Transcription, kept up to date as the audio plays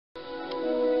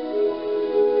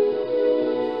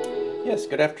Yes,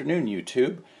 good afternoon,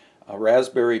 YouTube. A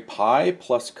Raspberry Pi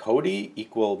plus Kodi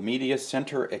equal Media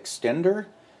Center Extender?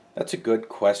 That's a good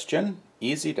question.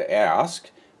 Easy to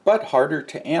ask, but harder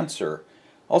to answer.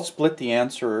 I'll split the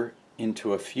answer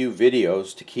into a few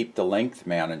videos to keep the length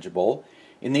manageable.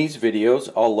 In these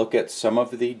videos, I'll look at some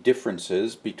of the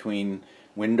differences between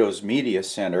Windows Media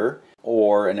Center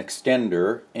or an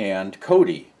extender and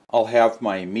Kodi. I'll have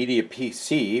my Media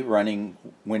PC running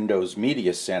Windows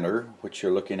Media Center, which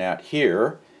you're looking at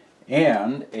here,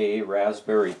 and a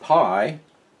Raspberry Pi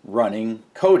running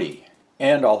Kodi.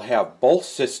 And I'll have both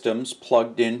systems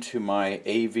plugged into my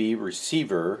AV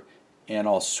receiver, and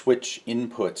I'll switch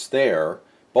inputs there.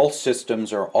 Both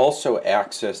systems are also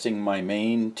accessing my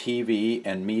main TV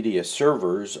and media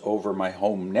servers over my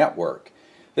home network.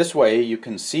 This way you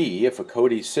can see if a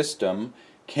Kodi system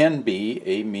can be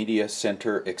a Media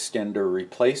Center Extender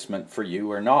replacement for you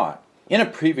or not. In a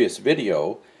previous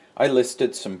video, I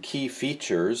listed some key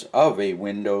features of a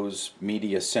Windows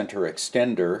Media Center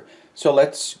Extender, so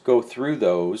let's go through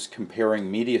those comparing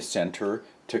Media Center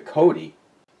to Kodi.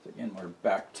 Again, we're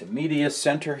back to Media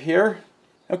Center here.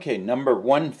 Okay, number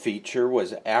one feature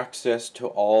was access to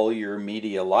all your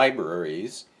media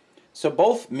libraries. So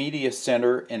both Media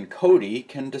Center and Kodi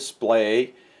can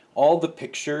display all the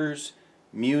pictures,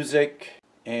 music,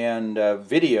 and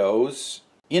videos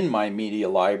in my media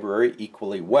library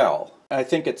equally well. I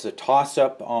think it's a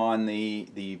toss-up on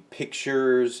the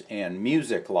pictures and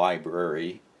music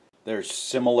library. There's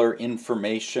similar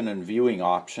information and viewing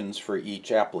options for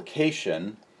each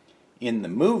application. In the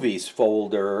movies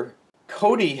folder,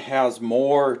 Kodi has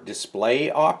more display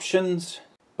options,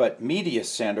 but Media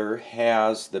Center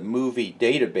has the movie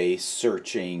database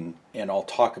searching, and I'll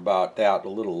talk about that a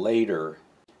little later.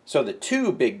 So the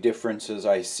two big differences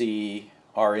I see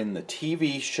are in the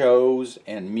TV shows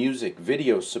and music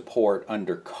video support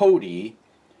under Kodi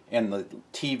and the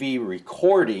TV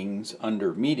recordings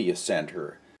under Media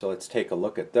Center. So let's take a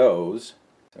look at those.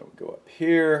 So we'll go up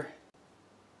here.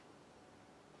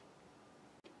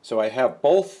 So I have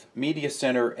both Media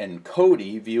Center and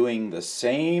Kodi viewing the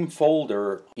same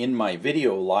folder in my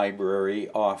video library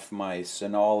off my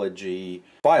Synology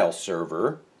file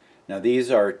server. Now these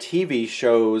are TV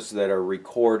shows that are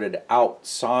recorded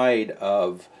outside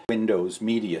of Windows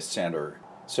Media Center.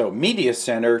 So Media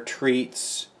Center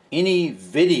treats any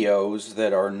videos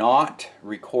that are not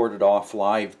recorded off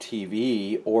live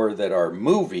TV or that are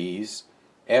movies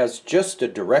as just a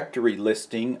directory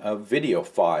listing of video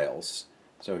files.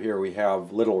 So here we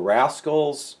have Little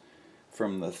Rascals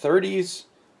from the 30s,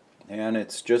 and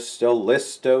it's just a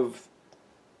list of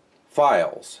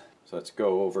files. So let's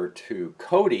go over to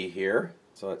Kodi here.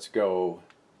 So let's go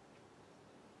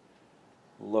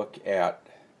look at,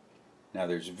 now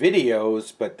there's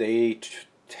videos, but they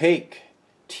take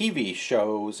TV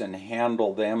shows and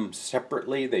handle them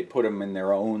separately. They put them in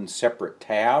their own separate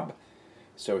tab.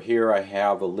 So here I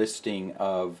have a listing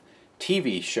of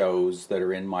TV shows that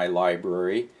are in my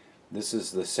library. This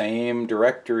is the same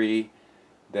directory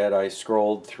that I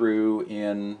scrolled through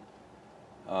in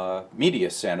Media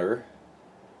Center.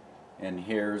 And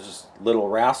here's Little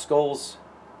Rascals.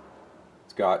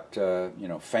 It's got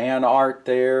fan art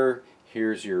there.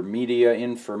 Here's your media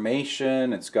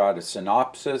information. It's got a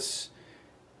synopsis.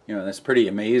 That's pretty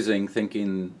amazing,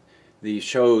 thinking these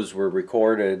shows were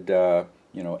recorded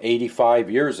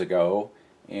 85 years ago,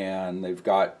 and they've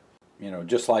got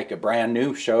just like a brand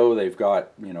new show, they've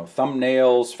got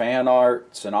thumbnails, fan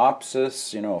art,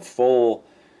 synopsis, full.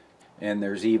 And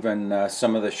there's even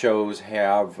some of the shows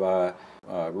have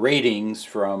ratings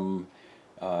from,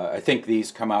 I think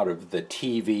these come out of the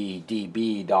tvdb.com.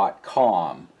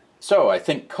 So I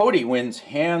think Kodi wins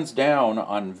hands down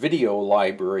on video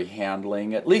library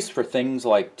handling, at least for things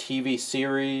like TV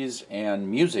series and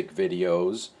music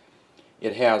videos.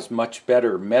 It has much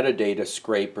better metadata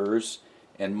scrapers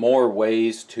and more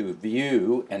ways to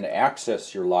view and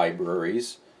access your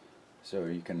libraries. So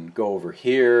you can go over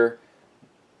here,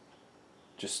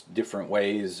 just different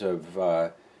ways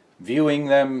of viewing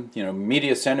them.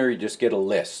 Media Center, you just get a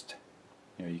list.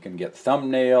 You can get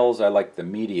thumbnails. I like the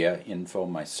media info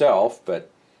myself,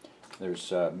 but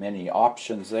there's many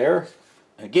options there.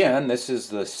 Again, this is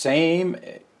the same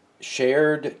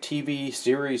shared TV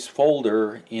series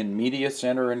folder in Media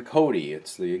Center and Kodi.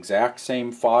 It's the exact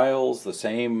same files, the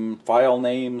same file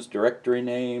names, directory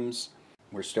names.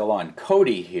 We're still on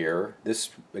Kodi here. This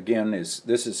again is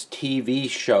TV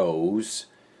shows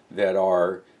that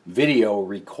are video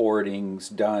recordings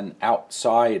done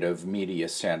outside of Media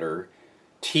Center.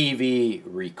 TV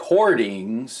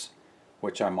recordings,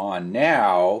 which I'm on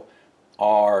now,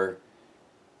 are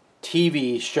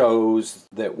TV shows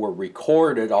that were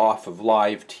recorded off of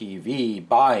live TV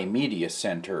by Media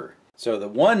Center. So the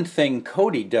one thing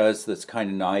Kodi does that's kind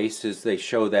of nice is they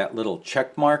show that little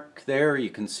check mark there you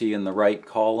can see in the right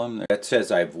column. That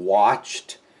says I've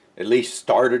watched, at least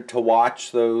started to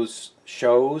watch those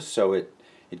shows, so it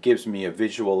gives me a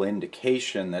visual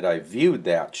indication that I viewed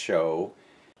that show.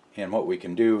 And what we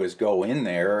can do is go in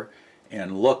there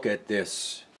and look at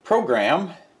this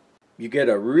program. You get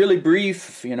a really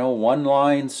brief,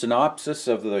 one-line synopsis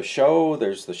of the show.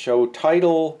 There's the show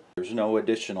title. There's no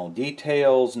additional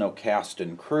details, no cast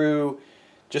and crew,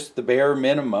 just the bare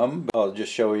minimum. I'll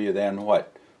just show you then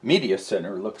what Media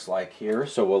Center looks like here.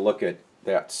 So we'll look at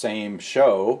that same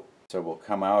show. So we'll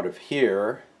come out of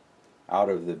here, out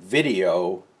of the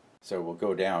video. So we'll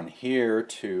go down here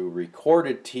to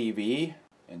recorded TV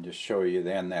and just show you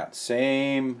then that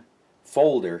same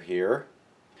folder here.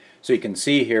 So you can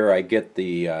see here I get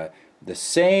the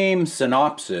same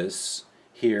synopsis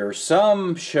here.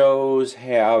 Some shows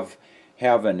have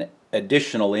an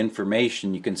additional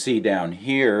information. You can see down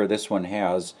here this one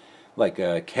has like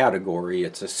a category.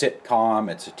 It's a sitcom,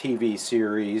 it's a TV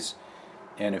series,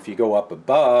 and if you go up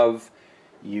above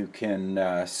you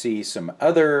can see some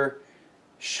other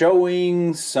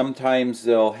showings. Sometimes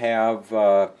they'll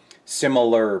have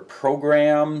similar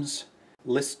programs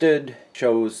listed,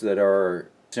 shows that are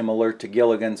similar to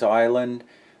Gilligan's Island.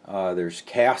 There's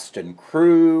cast and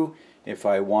crew. If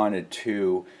I wanted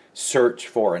to search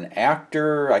for an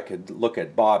actor, I could look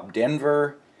at Bob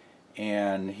Denver,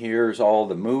 and here's all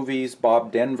the movies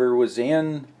Bob Denver was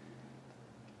in.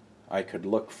 I could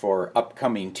look for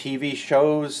upcoming TV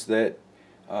shows that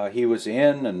he was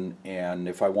in, and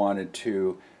if I wanted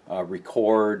to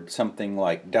record something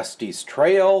like Dusty's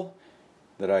Trail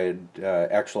that I had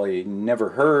actually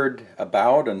never heard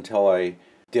about until I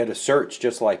did a search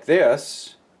just like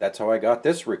this, that's how I got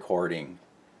this recording.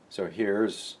 So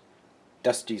here's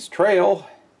Dusty's Trail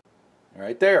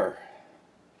right there.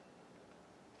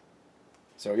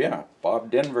 So yeah, Bob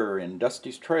Denver in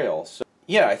Dusty's Trail. So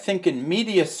yeah, I think in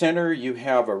Media Center you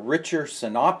have a richer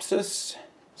synopsis.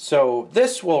 So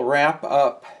this will wrap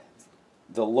up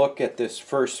the look at this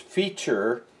first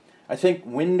feature. I think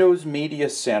Windows Media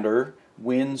Center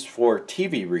wins for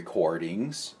TV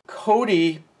recordings.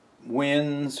 Kodi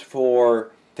wins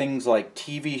for things like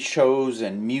TV shows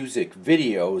and music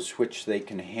videos, which they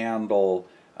can handle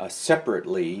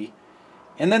separately.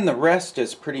 And then the rest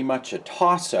is pretty much a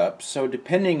toss-up. So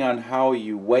depending on how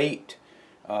you weight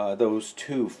those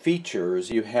two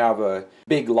features, you have a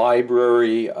big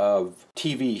library of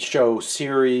TV show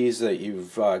series that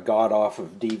you've got off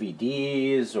of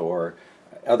DVDs or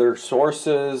other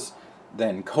sources.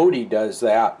 Then Kodi does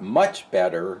that much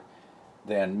better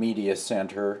than Media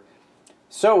Center.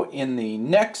 So in the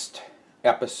next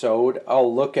episode,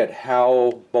 I'll look at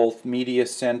how both Media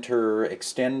Center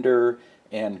Extender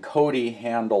and Kodi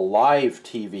handle live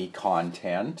TV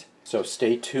content. So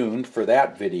stay tuned for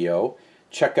that video.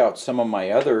 Check out some of my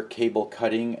other cable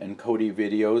cutting and Kodi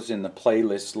videos in the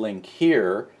playlist link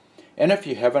here. And if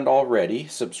you haven't already,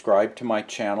 subscribe to my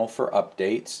channel for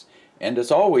updates. And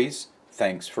as always,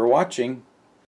 thanks for watching.